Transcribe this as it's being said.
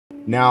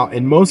Now,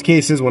 in most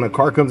cases, when a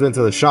car comes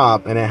into the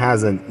shop and it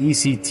has an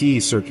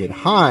ECT circuit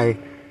high,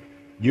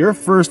 your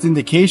first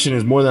indication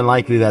is more than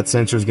likely that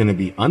sensor is going to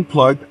be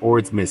unplugged or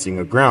it's missing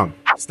a ground.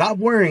 Stop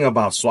worrying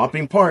about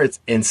swapping parts.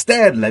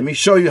 Instead, let me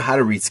show you how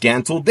to read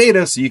scan tool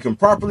data so you can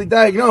properly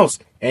diagnose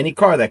any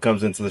car that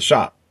comes into the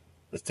shop.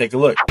 Let's take a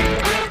look.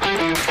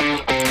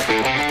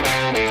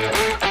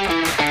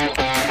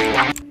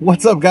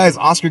 What's up, guys?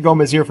 Oscar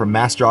Gomez here from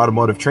Master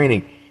Automotive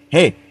Training.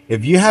 Hey,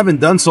 if you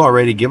haven't done so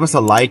already, give us a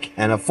like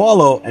and a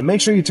follow, and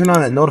make sure you turn on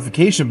that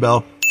notification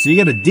bell so you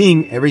get a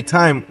ding every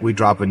time we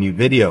drop a new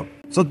video.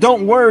 So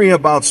don't worry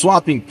about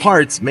swapping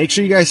parts. Make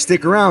sure you guys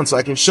stick around so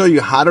I can show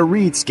you how to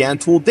read scan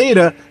tool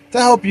data to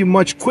help you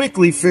much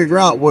quickly figure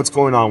out what's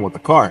going on with the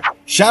car.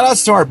 Shout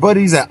outs to our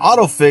buddies at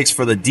Otofix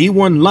for the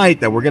D1 Lite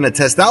that we're going to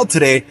test out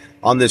today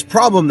on this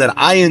problem that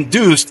I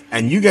induced,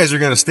 and you guys are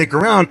going to stick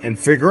around and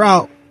figure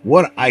out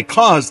what I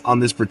caused on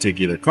this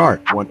particular car.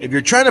 If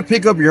you're trying to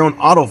pick up your own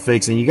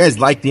Otofix and you guys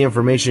like the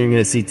information you're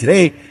going to see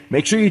today,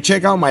 make sure you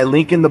check out my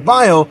link in the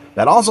bio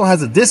that also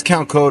has a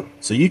discount code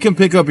so you can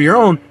pick up your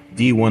own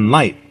D1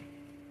 Lite.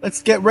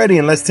 Let's get ready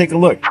and let's take a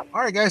look.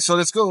 All right, guys, so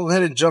let's go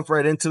ahead and jump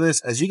right into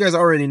this. As you guys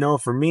already know,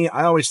 for me,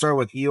 I always start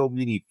with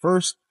EOBD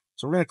first.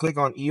 So we're going to click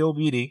on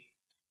EOBD,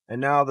 and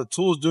now the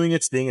tool is doing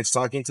its thing. It's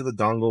talking to the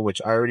dongle,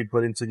 which I already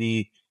put into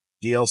the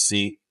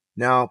DLC.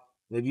 Now,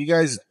 if you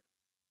guys,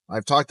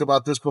 I've talked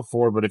about this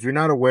before, but if you're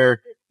not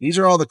aware, these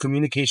are all the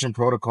communication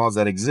protocols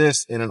that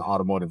exist in an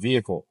automotive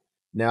vehicle.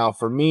 Now,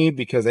 for me,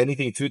 because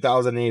anything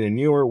 2008 and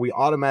newer, we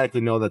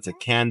automatically know that's a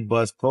CAN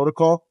bus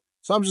protocol.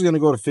 So I'm just going to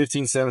go to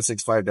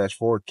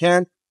 15765-4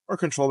 CAN or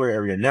controller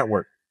area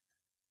network.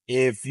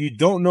 If you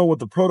don't know what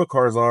the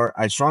protocols are,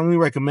 I strongly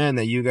recommend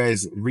that you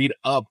guys read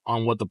up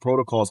on what the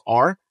protocols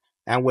are.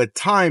 And with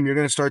time, you're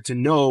going to start to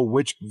know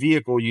which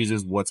vehicle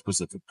uses what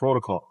specific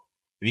protocol.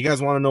 If you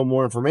guys want to know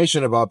more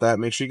information about that,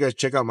 make sure you guys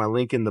check out my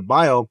link in the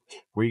bio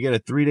where you get a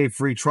 3-day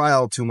free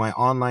trial to my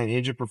online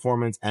engine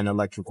performance and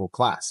electrical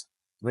class.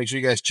 Make sure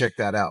you guys check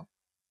that out.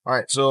 All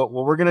right, so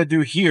what we're going to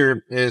do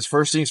here is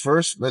first things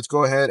first, let's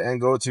go ahead and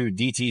go to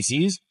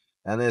DTCs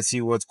and let's see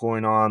what's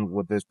going on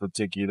with this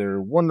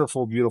particular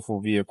wonderful,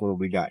 beautiful vehicle that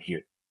we got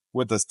here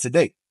with us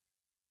today.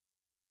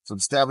 So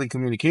the Stably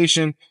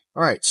communication.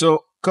 All right, so a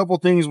couple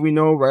things we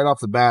know right off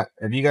the bat.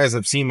 If you guys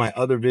have seen my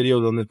other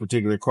videos on this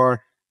particular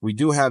car, we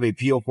do have a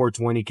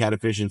P0420 cat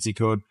efficiency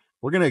code.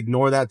 We're going to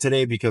ignore that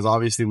today because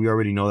obviously we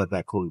already know that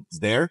that code is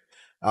there.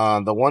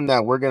 The one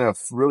that we're going to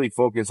really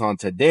focus on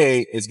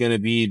today is going to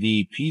be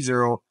the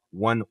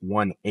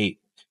P0118.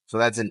 So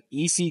that's an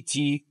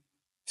ECT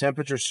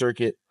temperature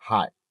circuit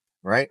high,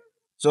 right?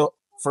 So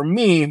for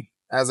me,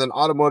 as an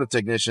automotive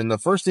technician, the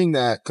first thing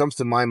that comes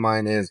to my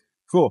mind is,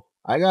 cool,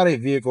 I got a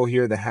vehicle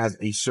here that has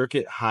a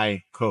circuit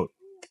high code.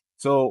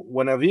 So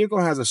when a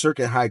vehicle has a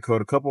circuit high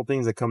code, a couple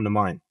things that come to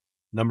mind.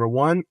 Number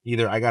one,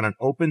 either I got an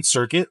open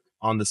circuit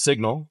on the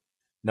signal.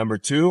 Number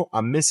two,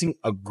 I'm missing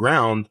a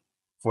ground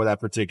for that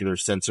particular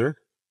sensor.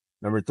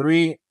 Number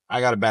three, I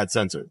got a bad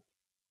sensor,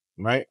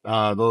 right?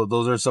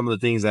 Those are some of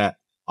the things that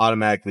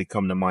automatically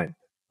come to mind.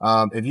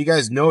 If you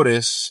guys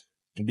notice,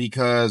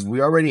 because we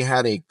already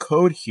had a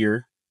code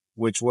here,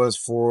 which was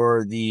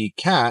for the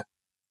cat,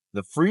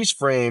 the freeze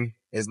frame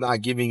is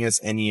not giving us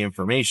any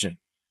information.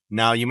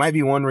 Now, you might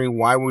be wondering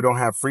why we don't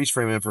have freeze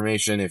frame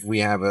information if we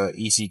have a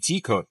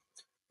ECT code,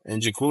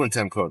 Engine Coolant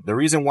Temp code. The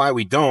reason why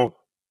we don't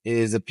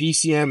is the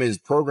PCM is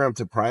programmed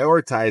to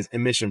prioritize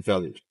emission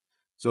failures.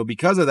 So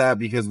because of that,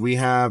 because we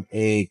have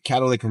a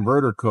catalytic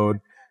converter code,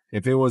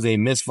 if it was a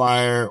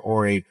misfire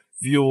or a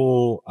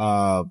fuel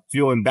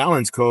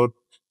imbalance code,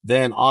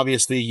 then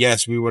obviously,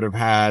 yes, we would have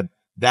had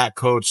that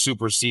code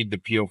supersede the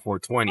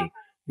P0420.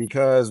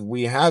 Because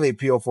we have a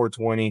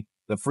P0420,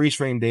 the freeze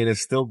frame data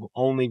is still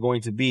only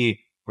going to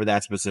be for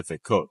that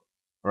specific code.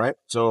 All right.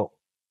 So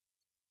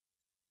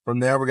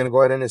from there, we're going to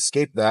go ahead and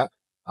escape that.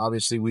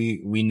 Obviously,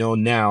 we know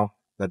now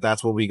that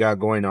that's what we got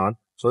going on.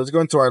 So let's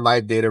go into our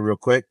live data real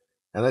quick.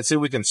 And let's see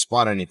if we can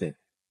spot anything.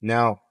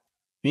 Now,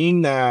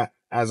 being that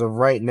as of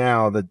right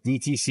now, the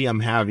DTC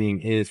I'm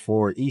having is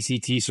for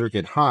ECT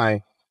circuit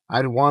high,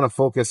 I'd want to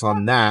focus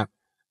on that,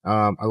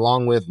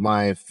 along with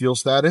my fuel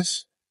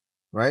status,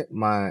 right?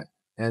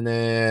 And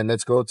then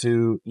let's go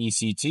to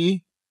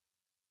ECT,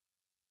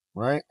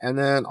 right? And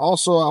then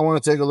also I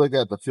want to take a look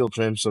at the fuel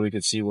trim so we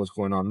can see what's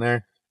going on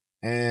there.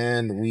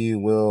 And we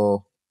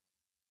will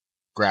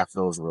graph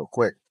those real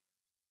quick.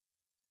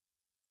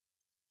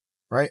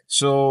 Right,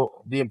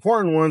 so the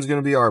important one is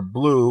going to be our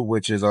blue,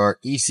 which is our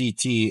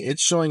ECT.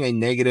 It's showing a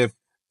negative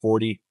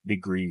 40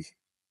 degrees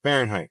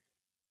Fahrenheit.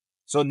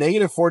 So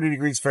negative 40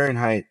 degrees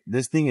Fahrenheit,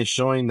 this thing is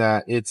showing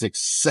that it's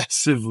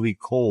excessively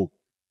cold.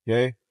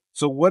 Okay,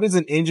 so what is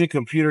an engine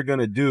computer going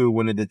to do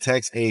when it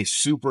detects a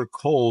super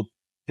cold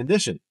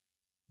condition?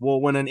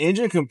 Well, when an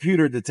engine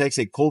computer detects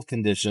a cold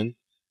condition,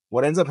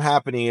 what ends up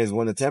happening is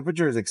when the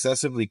temperature is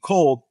excessively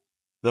cold,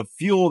 the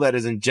fuel that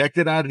is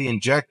injected out of the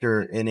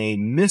injector in a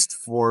mist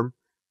form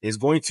is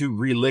going to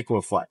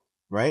reliquefy,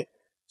 right?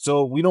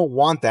 So we don't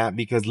want that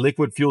because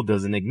liquid fuel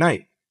doesn't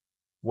ignite.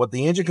 what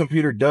the engine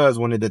computer does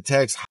when it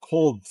detects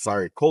cold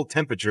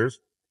temperatures,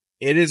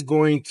 it is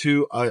going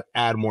to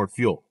add more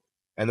fuel.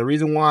 And the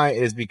reason why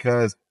is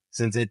because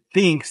since it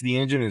thinks the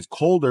engine is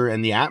colder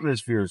and the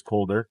atmosphere is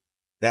colder,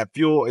 that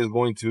fuel is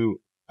going to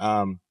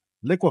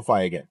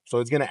liquefy again. So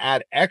it's going to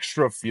add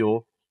extra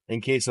fuel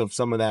in case of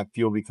some of that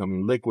fuel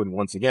becoming liquid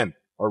once again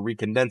or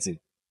recondensing.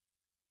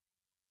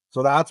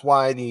 So that's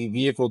why the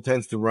vehicle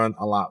tends to run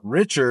a lot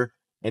richer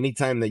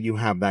anytime that you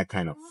have that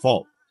kind of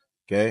fault.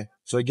 Okay.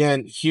 So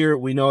again, here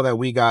we know that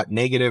we got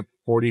negative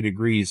 40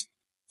 degrees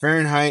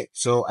Fahrenheit.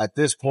 So at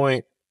this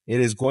point, it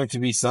is going to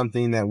be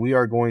something that we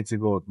are going to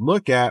go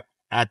look at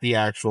the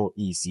actual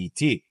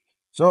ECT.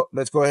 So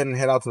let's go ahead and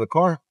head out to the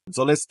car.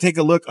 So let's take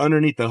a look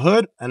underneath the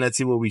hood and let's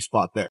see what we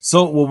spot there.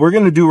 So what we're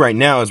going to do right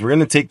now is we're going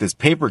to take this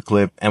paper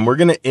clip and we're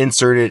going to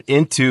insert it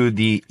into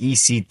the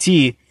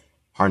ECT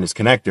harness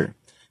connector.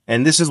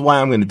 And this is why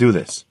I'm going to do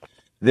this.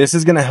 This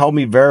is going to help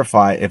me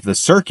verify if the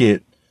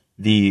circuit,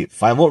 the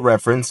 5-volt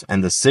reference,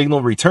 and the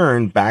signal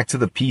return back to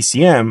the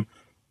PCM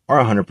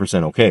are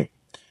 100% okay.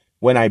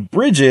 When I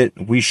bridge it,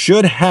 we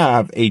should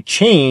have a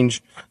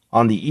change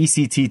on the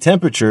ECT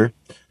temperature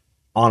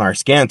on our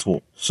scan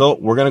tool. So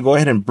we're going to go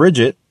ahead and bridge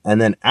it. And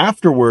then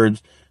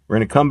afterwards, we're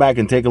going to come back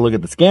and take a look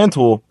at the scan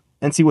tool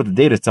and see what the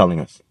data is telling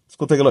us. Let's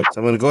go take a look.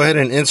 So I'm going to go ahead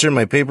and insert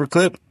my paper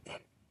clip.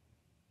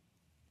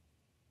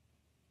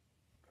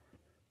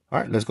 All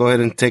right, let's go ahead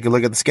and take a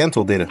look at the scan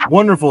tool data.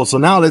 Wonderful. So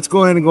now let's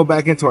go ahead and go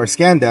back into our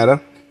scan data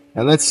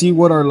and let's see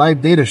what our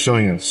live data is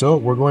showing us. So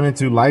we're going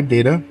into live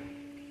data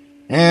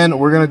and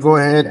we're going to go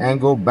ahead and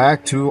go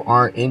back to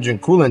our engine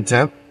coolant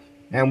temp.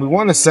 And we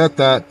want to set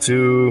that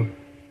to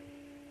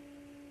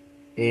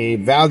a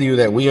value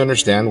that we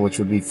understand, which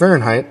would be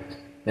Fahrenheit.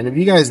 And if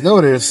you guys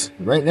notice,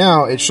 right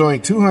now it's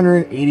showing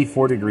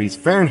 284 degrees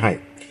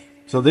Fahrenheit.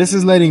 So this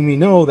is letting me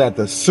know that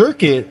the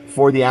circuit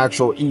for the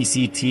actual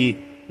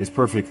ECT is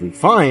perfectly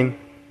fine.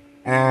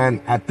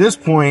 And at this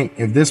point,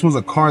 if this was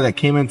a car that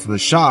came into the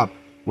shop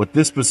with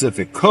this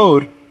specific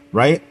code,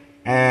 right,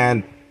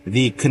 and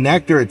the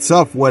connector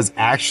itself was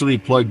actually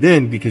plugged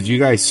in because you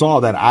guys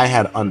saw that I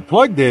had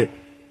unplugged it,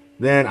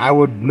 then I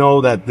would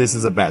know that this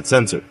is a bad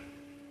sensor.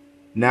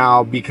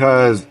 Now,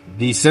 because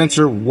the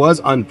sensor was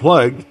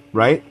unplugged,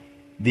 right,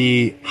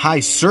 the high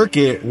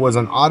circuit was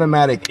an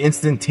automatic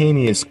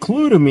instantaneous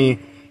clue to me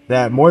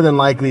that more than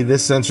likely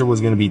this sensor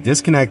was going to be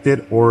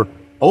disconnected or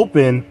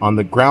open on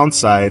the ground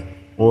side,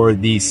 or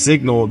the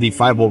signal, the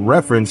 5-volt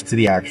reference to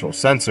the actual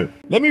sensor.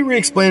 Let me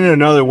re-explain it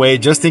another way,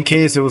 just in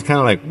case it was kind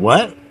of like,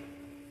 what?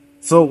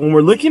 So when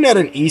we're looking at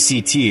an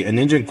ECT, an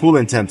engine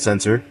coolant temp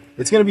sensor,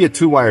 it's going to be a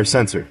 2-wire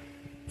sensor.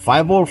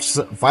 5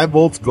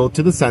 volts go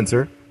to the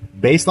sensor.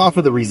 Based off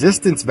of the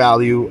resistance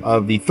value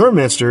of the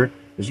thermistor,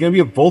 there's going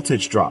to be a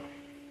voltage drop.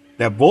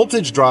 That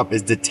voltage drop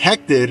is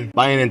detected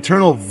by an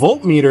internal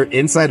voltmeter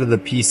inside of the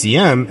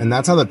PCM, and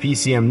that's how the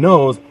PCM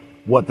knows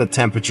what the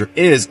temperature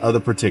is of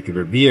the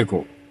particular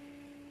vehicle.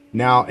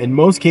 Now, in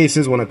most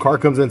cases, when a car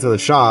comes into the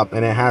shop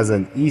and it has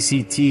an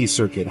ECT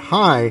circuit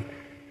high,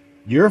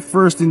 your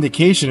first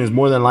indication is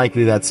more than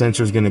likely that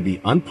sensor is going to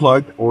be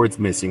unplugged or it's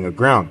missing a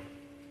ground.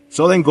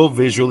 So then go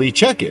visually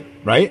check it,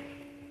 right?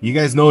 You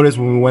guys noticed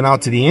when we went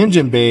out to the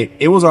engine bay,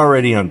 it was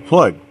already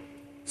unplugged.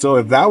 So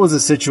if that was a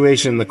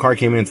situation, the car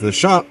came into the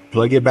shop,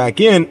 plug it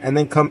back in, and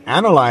then come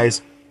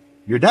analyze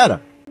your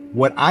data.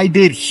 What I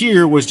did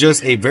here was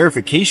just a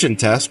verification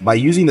test. By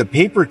using the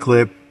paper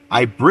clip,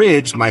 I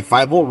bridged my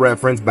 5-volt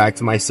reference back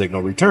to my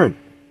signal return.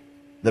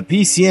 The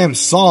PCM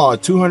saw a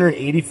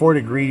 284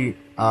 degree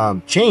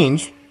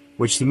change,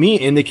 which to me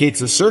indicates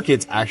the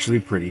circuit's actually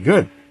pretty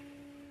good.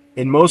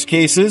 In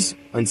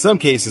some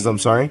cases,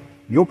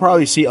 you'll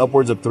probably see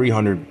upwards of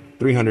 300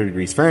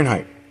 degrees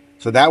Fahrenheit.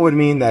 So that would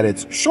mean that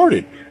it's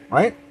shorted,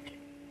 right?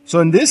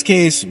 So in this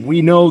case,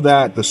 we know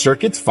that the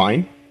circuit's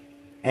fine.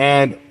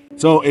 And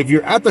so if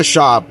you're at the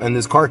shop and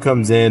this car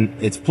comes in,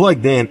 it's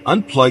plugged in,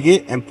 unplug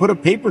it and put a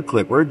paper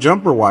clip or a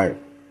jumper wire.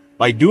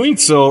 By doing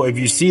so, if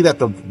you see that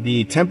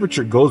the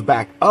temperature goes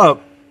back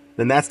up,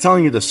 then that's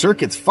telling you the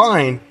circuit's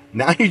fine.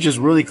 Now you just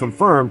really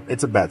confirmed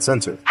it's a bad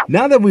sensor.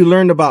 Now that we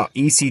learned about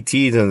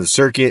ECTs and the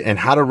circuit and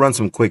how to run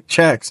some quick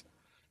checks,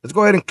 let's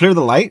go ahead and clear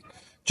the light,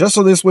 just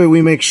so this way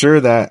we make sure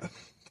that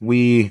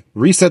we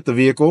reset the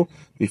vehicle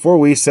before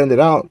we send it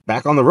out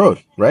back on the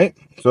road, right?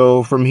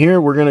 So from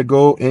here, we're going to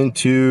go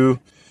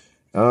into,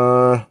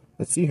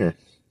 let's see here.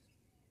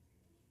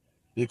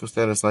 Vehicle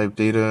status live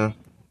data,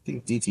 I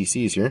think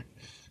DTCs here.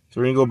 So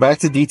we're going to go back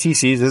to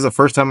DTCs. This is the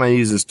first time I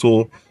use this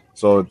tool,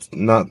 so it's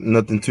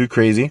nothing too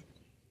crazy.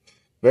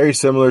 Very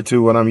similar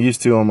to what I'm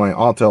used to on my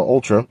Autel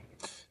Ultra.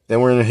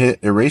 Then we're going to hit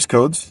erase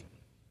codes.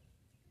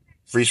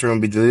 Freeze frame will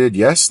be deleted.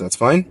 Yes, that's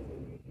fine.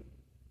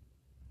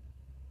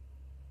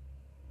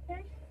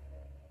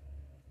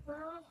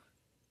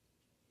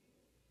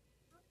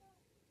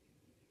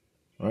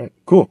 All right,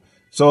 cool.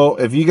 So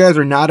if you guys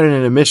are not in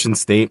an emission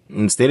state,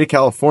 in the state of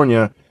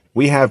California,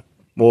 we have,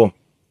 well,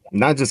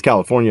 not just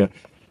California,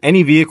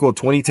 any vehicle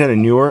 2010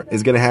 and newer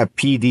is going to have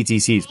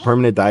PDTCs,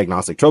 permanent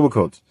diagnostic trouble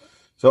codes.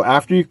 So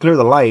after you clear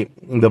the light,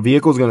 the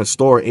vehicle is going to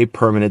store a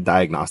permanent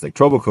diagnostic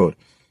trouble code.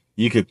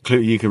 You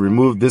could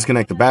remove,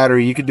 disconnect the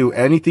battery. You could do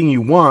anything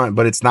you want,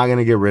 but it's not going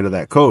to get rid of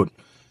that code.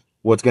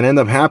 What's going to end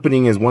up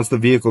happening is once the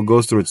vehicle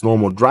goes through its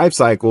normal drive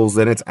cycles,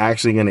 then it's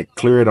actually going to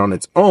clear it on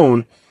its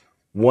own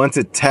once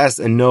it tests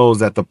and knows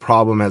that the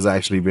problem has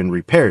actually been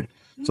repaired.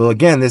 So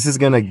again, this is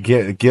going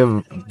to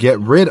get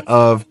rid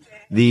of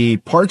the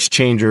parts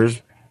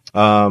changers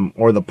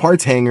or the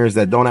parts hangers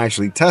that don't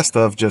actually test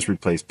stuff, just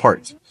replace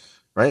parts.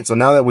 Right? So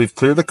now that we've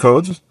cleared the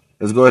codes,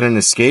 let's go ahead and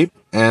escape,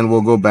 and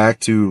we'll go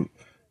back to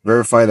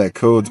verify that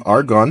codes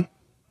are gone.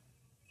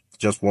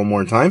 Just one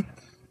more time.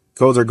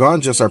 Codes are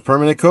gone, just our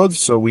permanent codes,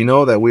 so we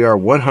know that we are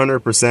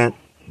 100%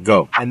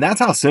 go. And that's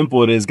how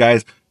simple it is,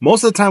 guys.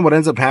 Most of the time what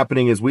ends up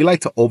happening is we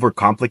like to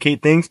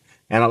overcomplicate things,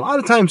 and a lot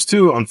of times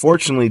too,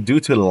 unfortunately,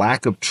 due to the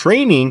lack of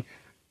training,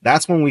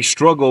 that's when we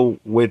struggle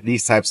with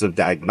these types of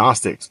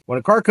diagnostics. When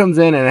a car comes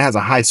in and it has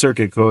a high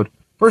circuit code,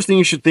 first thing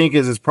you should think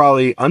is it's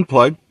probably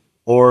unplugged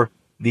or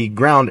the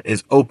ground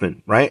is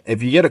open, right?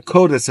 If you get a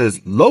code that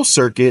says low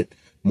circuit,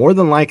 more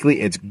than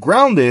likely it's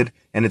grounded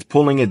and it's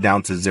pulling it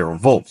down to 0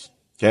 volts.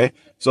 Okay.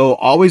 So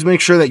always make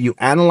sure that you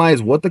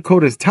analyze what the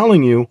code is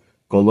telling you.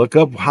 Go look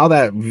up how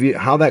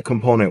that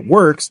component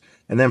works.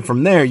 And then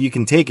from there, you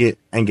can take it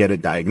and get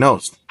it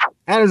diagnosed.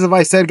 And as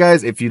I said,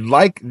 guys, if you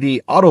like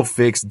the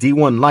Otofix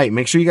D1 Lite,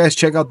 make sure you guys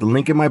check out the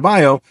link in my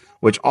bio,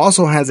 which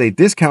also has a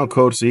discount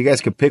code so you guys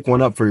can pick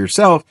one up for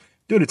yourself.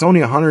 Dude, it's only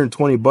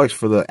 120 bucks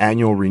for the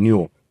annual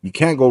renewal. You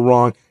can't go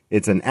wrong.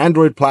 It's an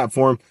Android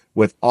platform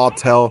with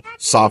Autel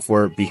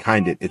software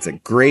behind it. It's a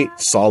great,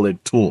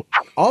 solid tool.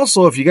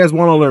 Also, if you guys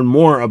want to learn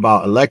more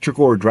about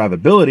electrical or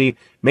drivability,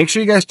 make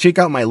sure you guys check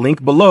out my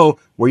link below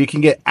where you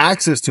can get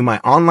access to my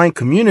online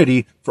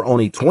community for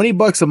only 20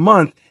 bucks a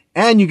month.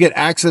 And you get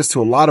access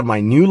to a lot of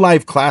my new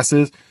live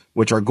classes,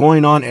 which are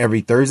going on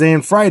every Thursday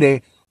and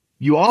Friday.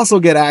 You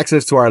also get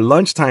access to our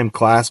lunchtime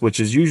class,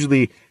 which is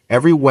usually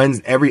every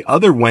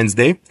other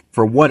Wednesday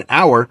for 1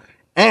 hour.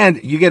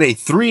 And you get a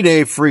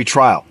 3-day free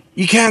trial.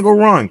 You can't go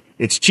wrong.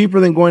 It's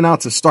cheaper than going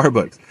out to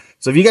Starbucks.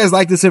 So if you guys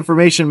like this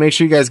information, make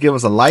sure you guys give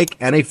us a like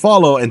and a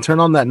follow and turn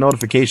on that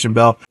notification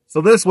bell.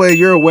 So this way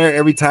you're aware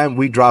every time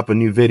we drop a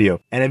new video.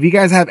 And if you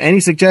guys have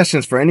any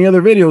suggestions for any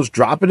other videos,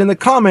 drop it in the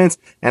comments.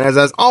 And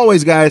as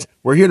always, guys,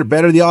 we're here to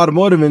better the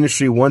automotive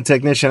industry one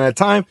technician at a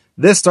time.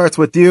 This starts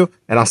with you,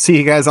 and I'll see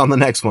you guys on the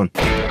next one.